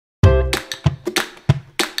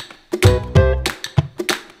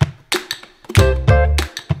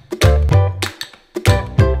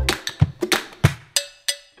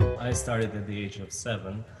I started at the age of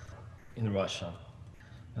 7 in Russia.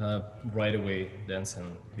 Right away,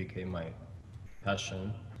 dancing became my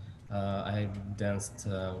passion. I danced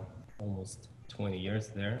almost 20 years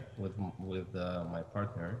there with my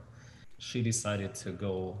partner. She decided to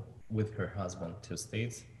go with her husband to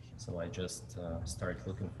States, so I just started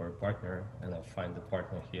looking for a partner, and I find a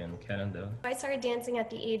partner here in Canada. I started dancing at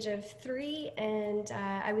the age of 3, and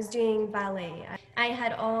I was doing ballet. I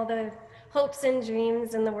had all the hopes and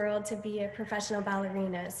dreams in the world to be a professional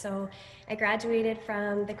ballerina. So I graduated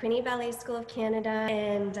from the Quinte Ballet School of Canada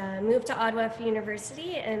and moved to Ottawa for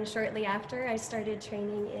university, and shortly after I started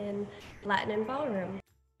training in Latin and ballroom.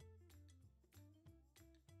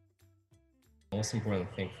 The most important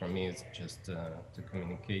thing for me is just to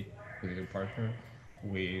communicate with your partner.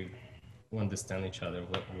 We understand each other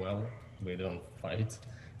well. We don't fight.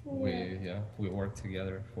 We work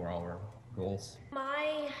together for our goals.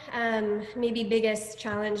 My maybe biggest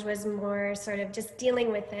challenge was more sort of just dealing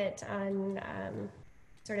with it on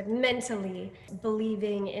sort of mentally,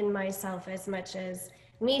 believing in myself as much as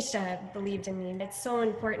Misha believed in me. It's so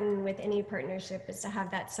important with any partnership is to have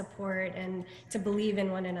that support and to believe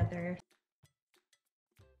in one another.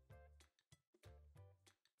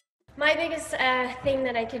 My biggest thing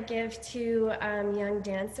that I could give to young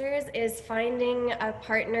dancers is finding a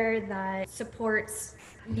partner that supports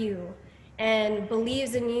you and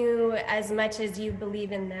believes in you as much as you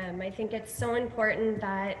believe in them. I think it's so important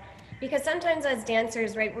that, because sometimes as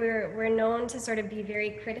dancers, right, we're known to sort of be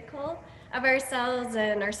very critical of ourselves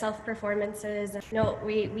and our self-performances. No,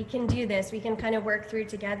 we can do this. We can kind of work through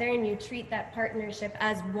together, and you treat that partnership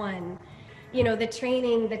as one. You know, the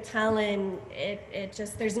training, the talent, it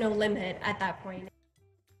just, there's no limit at that point.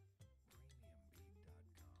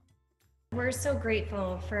 We're so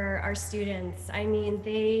grateful for our students. I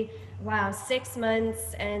mean, wow, 6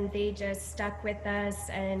 months, and they just stuck with us,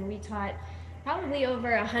 and we taught probably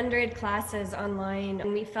over 100 classes online,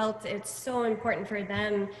 and we felt it's so important for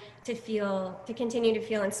them to continue to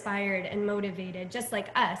feel inspired and motivated, just like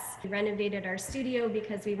us. We renovated our studio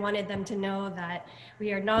because we wanted them to know that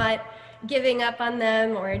we are not giving up on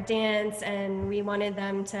them or dance, and we wanted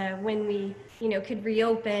them to, when we, could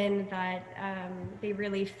reopen, that they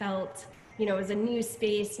really felt, it was a new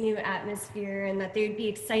space, new atmosphere, and that they would be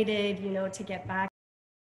excited, to get back.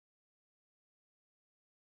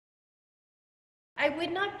 I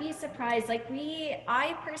would not be surprised.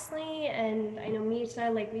 I personally, and I know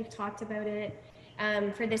Misha, we've talked about it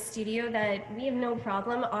for this studio, that we have no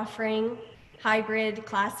problem offering hybrid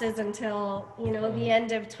classes until, the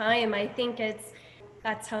end of time. I think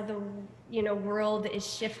that's how the, world is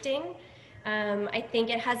shifting. I think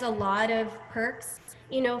it has a lot of perks,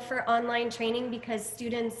 for online training, because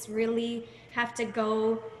students really have to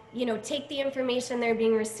go, take the information they're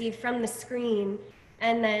being received from the screen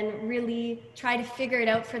and then really try to figure it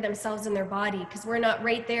out for themselves in their body, because we're not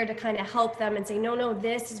right there to kind of help them and say, no,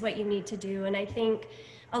 this is what you need to do. And I think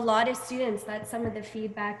a lot of students, that's some of the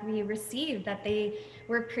feedback we received, that they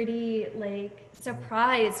were pretty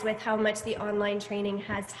surprised with how much the online training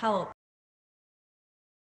has helped.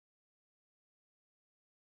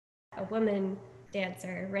 A woman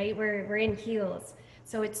dancer, right? We're in heels.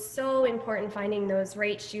 So it's so important finding those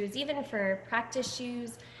right shoes, even for practice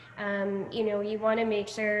shoes. You want to make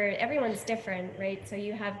sure everyone's different, right? So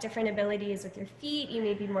you have different abilities with your feet. You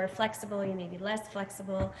may be more flexible, you may be less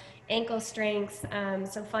flexible, ankle strengths.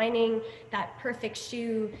 So finding that perfect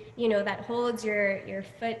shoe, that holds your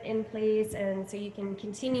foot in place, and so you can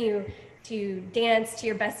continue to dance to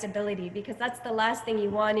your best ability, because that's the last thing you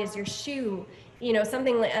want is your shoe,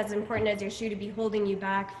 something as important as your shoe, to be holding you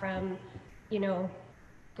back from,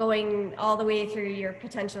 going all the way through your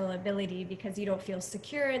potential ability, because you don't feel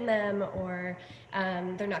secure in them, or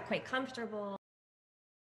they're not quite comfortable.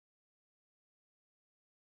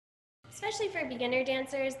 Especially for beginner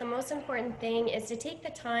dancers, the most important thing is to take the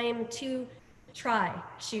time to try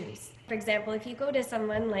shoes. For example, if you go to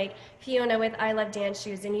someone like Fiona with I Love Dance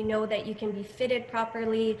Shoes, and you know that you can be fitted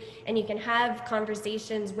properly and you can have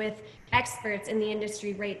conversations with experts in the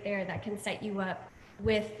industry right there that can set you up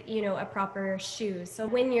with, a proper shoe. So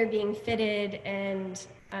when you're being fitted and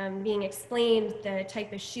being explained the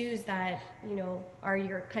type of shoes that, are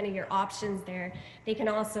your options there, they can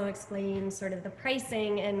also explain sort of the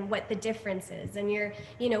pricing and what the difference is. And you're,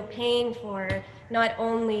 paying for not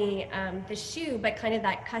only the shoe, but kind of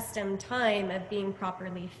that custom time of being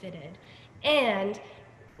properly fitted. And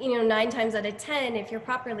 9 times out of 10, if you're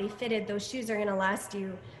properly fitted, those shoes are going to last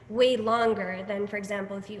you way longer than, for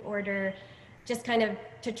example, if you order just kind of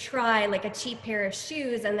to try like a cheap pair of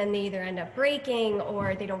shoes, and then they either end up breaking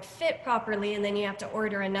or they don't fit properly, and then you have to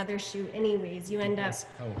order another shoe anyways. You end up...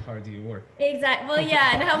 How hard do you work? Exactly. Well,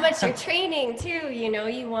 yeah, and how much you're training too. You know,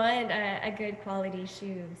 you want a good quality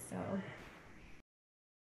shoe. So.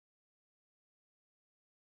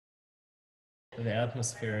 The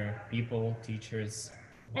atmosphere, people, teachers.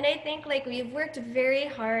 And I think like we've worked very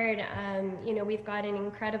hard. You know, we've got an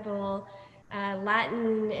incredible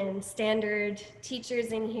Latin and standard teachers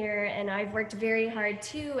in here, and I've worked very hard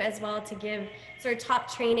too as well to give sort of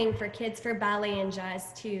top training for kids for ballet and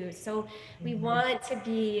jazz too. So we want to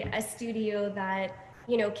be a studio that,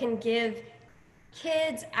 you know, can give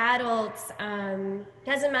kids, adults,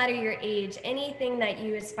 doesn't matter your age, anything that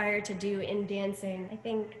you aspire to do in dancing. I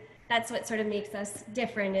think that's what sort of makes us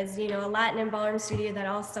different is, you know, a Latin and ballroom studio that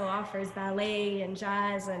also offers ballet and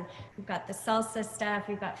jazz, and we've got the salsa stuff,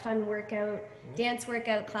 we've got fun workout, dance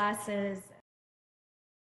workout classes.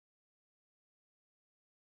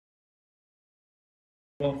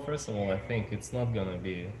 Well, first of all, I think it's not gonna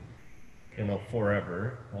be, you know,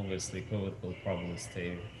 forever. Obviously, COVID will probably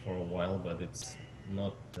stay for a while, but it's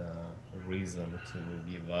not a reason to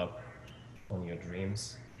give up on your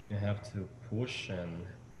dreams. You have to push and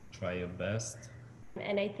try your best.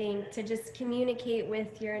 And I think to just communicate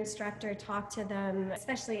with your instructor, talk to them,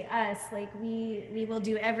 especially us, like we will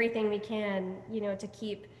do everything we can, you know, to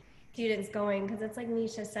keep students going. Because it's like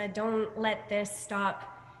Misha said, don't let this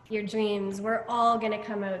stop your dreams. We're all going to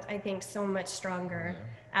come out, I think, so much stronger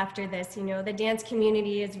after this. You know, the dance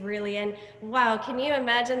community is really, and wow, can you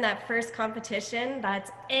imagine that first competition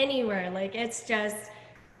that's anywhere? Like, it's just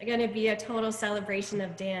going to be a total celebration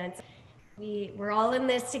of dance. We're all in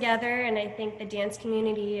this together, and I think the dance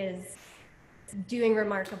community is doing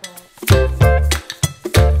remarkable.